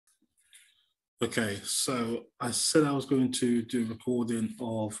Okay, so I said I was going to do a recording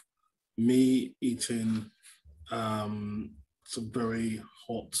of me eating some very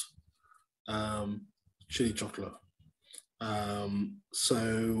hot chili chocolate.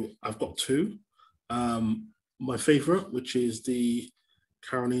 So I've got two. My favorite, which is the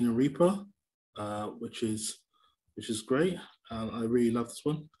Carolina Reaper, which is great. I really love this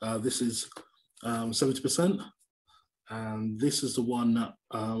one. This is 70%, and this is the one that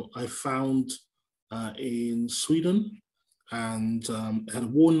I found in Sweden, and it had a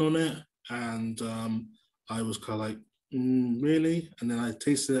warning on it, and I was kind of like, really? And then I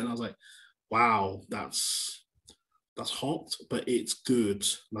tasted it, and I was like, wow, that's hot, but it's good.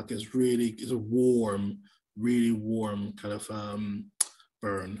 Like it's a warm, really warm kind of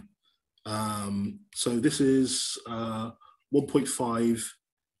burn. So this is 1.5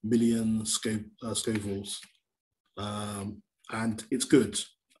 million Scovilles, and it's good.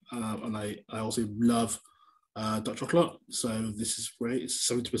 And I also love dark chocolate, so this is great. It's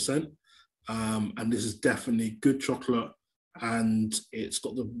 70%, and this is definitely good chocolate, and it's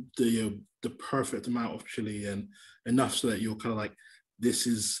got the perfect amount of chili and enough so that you're kind of like, this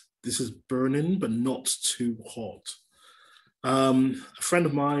is burning but not too hot. A friend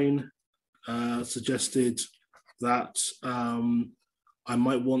of mine suggested that I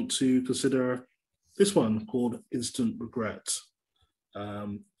might want to consider this one called Instant Regret.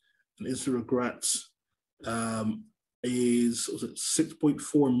 And Instant Regret is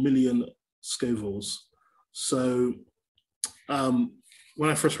 6.4 million Scovilles. So when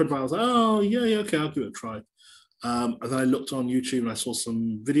I first heard about it, I was like, oh, yeah, okay, I'll give it a try. And then I looked on YouTube and I saw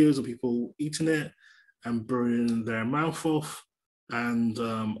some videos of people eating it and burning their mouth off. And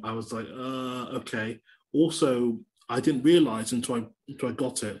I was like, okay. Also, I didn't realize until I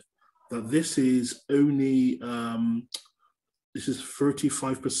got it that this is only, this is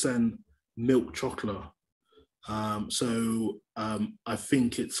 35% milk chocolate. So I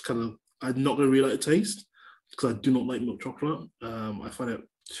think it's kind of, I'm not going to really like the taste because I do not like milk chocolate. I find it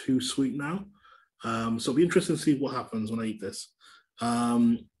too sweet now. So it'll be interesting to see what happens when I eat this.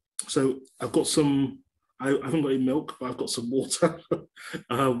 So I've got some, I haven't got any milk, but I've got some water,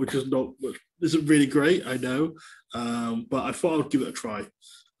 which isn't really great, I know, but I thought I'd give it a try.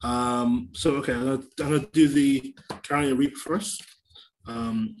 So okay, I'm gonna do the Carolina Reaper first,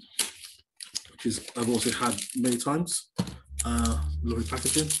 which is I've also had many times. Lovely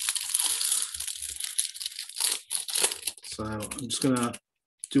packaging. So I'm just gonna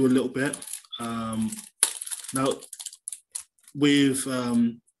do a little bit. Now, with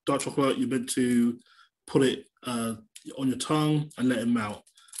dark chocolate, you're meant to put it on your tongue and let it melt.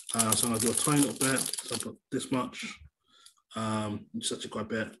 So I'm gonna do a tiny little bit. So I put this much. Just actually quite a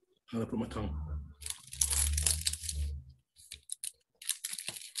bit. I'm gonna put my tongue.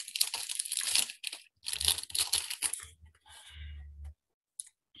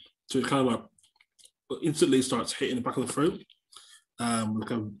 So it kind of like instantly starts hitting the back of the throat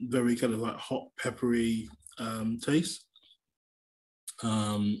with a very kind of like hot, peppery taste.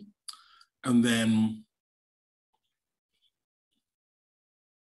 And then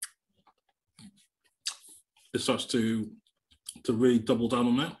it starts to really double down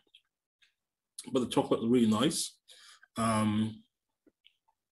on that. But the chocolate is really nice.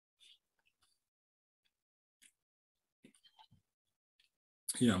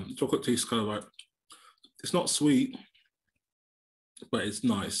 Yeah, chocolate tastes kind of like, it's not sweet, but it's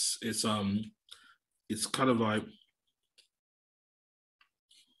nice. It's kind of like,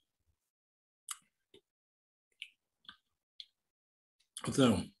 I don't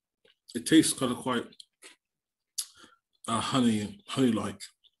know, it tastes kind of quite honey-like.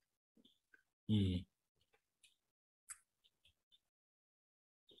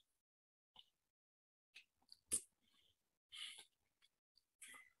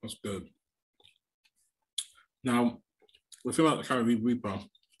 That's good. Now, the thing about the Carolina Reaper,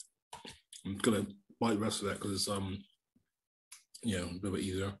 I'm gonna bite the rest of that because it's a little bit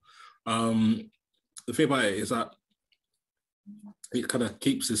easier. The thing about it is that it kind of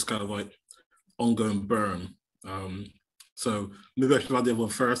keeps this kind of like ongoing burn. So maybe I should have the other one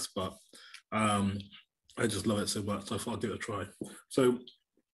first, but I just love it so much, so I thought I'd give it a try. So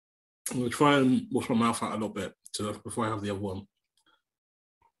I'm gonna try and wash my mouth out a little bit before I have the other one.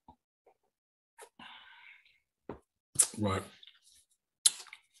 Right.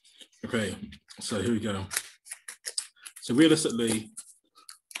 Okay, so here we go. So realistically,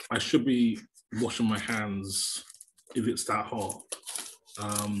 I should be washing my hands if it's that hot.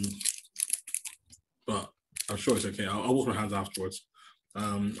 But I'm sure it's okay. I'll wash my hands afterwards.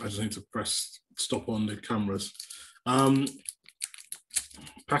 I just need to press stop on the cameras.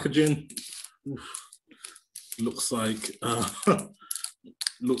 Packaging, looks like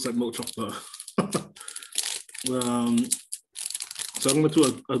looks like milk chocolate. So I'm going to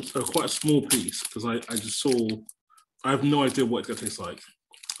do a quite a small piece because I just saw. I have no idea what it's going to taste like,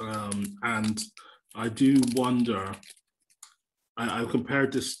 and I do wonder. I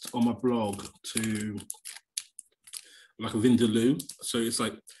compared this on my blog to like a vindaloo, so it's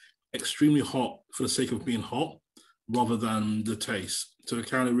like extremely hot for the sake of being hot, rather than the taste. So the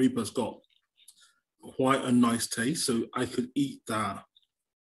Carolina Reaper's got quite a nice taste, so I could eat that,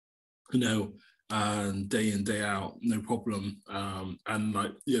 day in, day out, no problem. And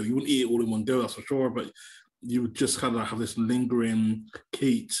like, you wouldn't eat it all in one go, that's for sure, but you would just kind of have this lingering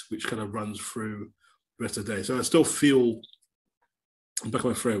heat which kind of runs through the rest of the day. So I still feel in the back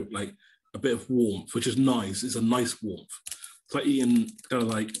of my throat like a bit of warmth, which is nice. It's a nice warmth. It's like eating kind of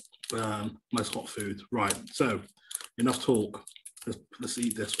like nice hot food. Right, so enough talk. Let's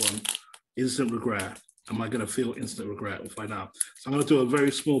eat this one. Instant regret. Am I going to feel instant regret? We'll find out. So I'm going to do a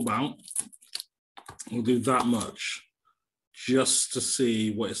very small amount. We'll do that much just to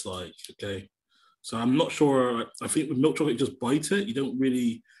see what it's like, okay? So I'm not sure. I think with milk chocolate, you just bite it. You don't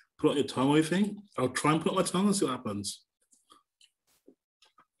really put it on your tongue, I think. I'll try and put it on my tongue and see what happens.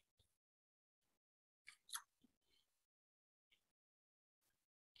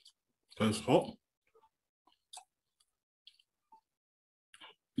 So it's hot.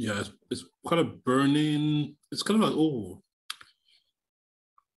 Yeah, it's kind of burning. It's kind of like, oh.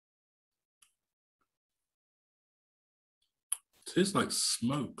 It tastes like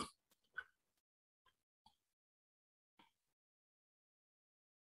smoke.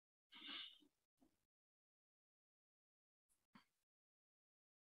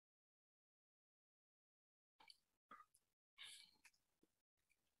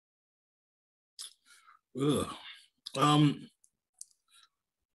 Ugh.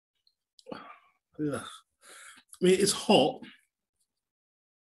 Yeah. I mean, it's hot,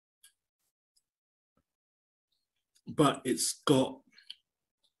 but it's got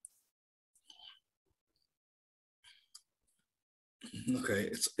okay.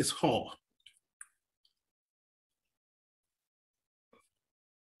 It's hot.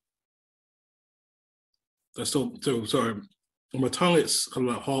 That's still sorry. On my tongue, it's kind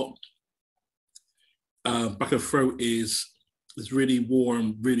of like hot. Back of the throat is really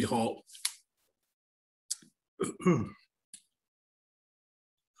warm, really hot.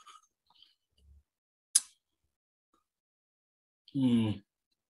 Mm.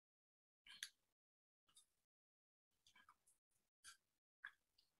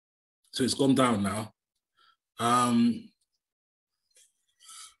 So it's gone down now.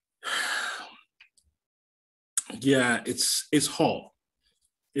 Yeah, it's hot.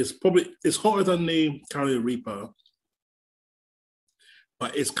 It's hotter than the Carrier Reaper,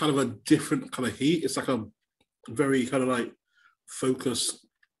 but it's kind of a different kind of heat. It's like a very kind of like focused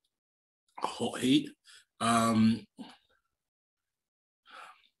hot heat. Um,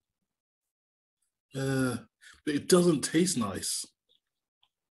 but it doesn't taste nice.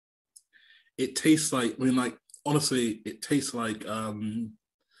 It tastes like, I mean, like honestly, it tastes like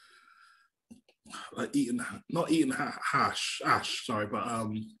eating, not eating ash, sorry, but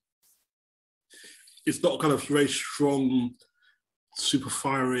it's not kind of very strong, super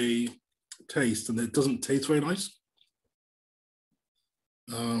fiery taste, and it doesn't taste very nice.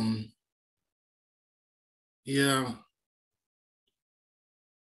 Um, yeah.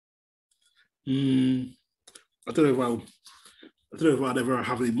 Mm, I don't know if I don't know if I'd ever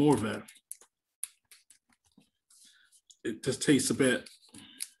have any more of it. It just tastes a bit.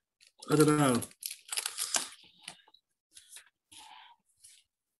 I don't know.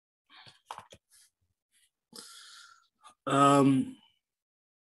 Um,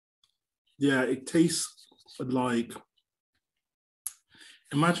 yeah, it tastes like.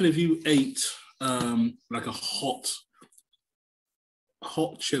 Imagine if you ate like a hot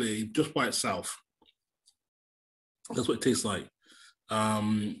chili just by itself. That's what it tastes like.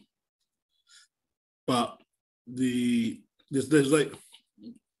 Um, but there's like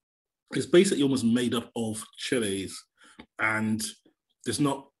it's basically almost made up of chilies, and there's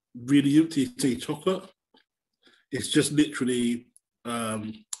not really UTT chocolate. It's just literally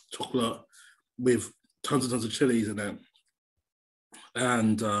chocolate with tons and tons of chilies in it,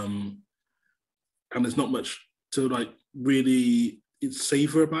 and there's not much to like really it's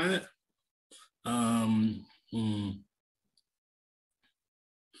savor about it. Um, mm,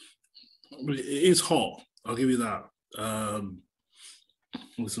 it is hot. I'll give you that.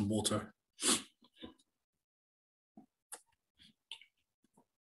 With some water.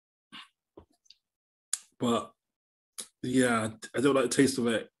 But yeah, I don't like the taste of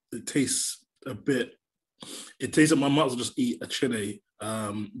it. It tastes a bit. It tastes like I might as well just eat a chili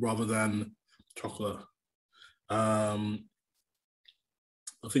rather than chocolate. I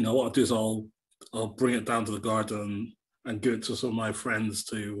think what I'll do is I'll bring it down to the garden and give it to some of my friends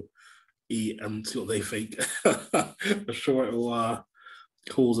to eat and see what they think. I'm sure it will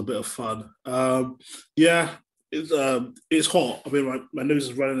cause a bit of fun. Yeah, it's hot. I mean, my nose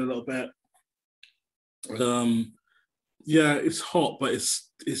is running a little bit. Yeah, it's hot, but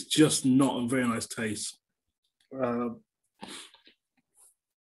it's just not a very nice taste. That's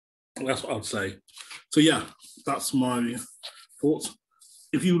what I'd say. So yeah, that's my thoughts.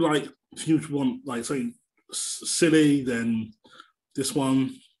 If you want like something silly, then this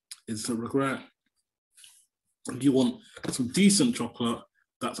one is a regret. If you want some decent chocolate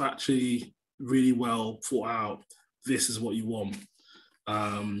that's actually really well thought out, this is what you want.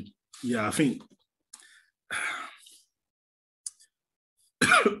 Yeah, I think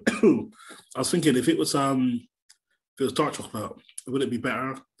I was thinking if it was dark chocolate, would it be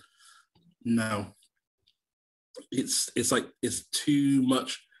better? No. It's like it's too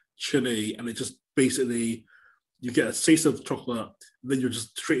much chili, and it just basically you get a taste of chocolate, then you're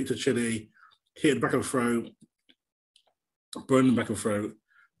just straight into chili, hit the back of the throat, burn the back of the throat.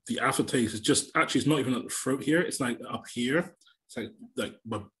 The aftertaste is just actually it's not even at the throat here, it's like up here. It's like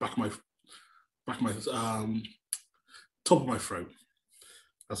my back of my top of my throat.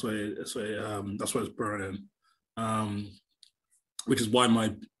 That's why it's burning. Which is why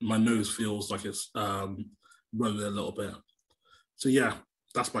my nose feels like it's running a little bit. So yeah,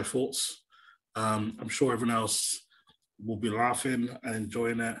 that's my thoughts. I'm sure everyone else will be laughing and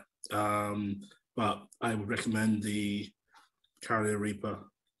enjoying it. But I would recommend the Carolina Reaper.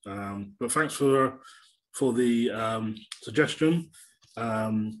 But thanks for the suggestion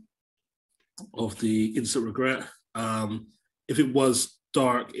of the instant regret. If it was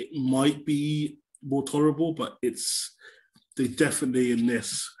dark, it might be more tolerable, but they definitely in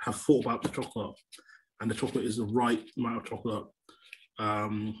this have thought about the chocolate, and the chocolate is the right amount of chocolate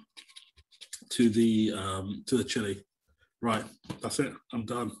to the chili. Right, that's it. I'm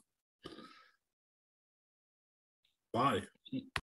done. Bye.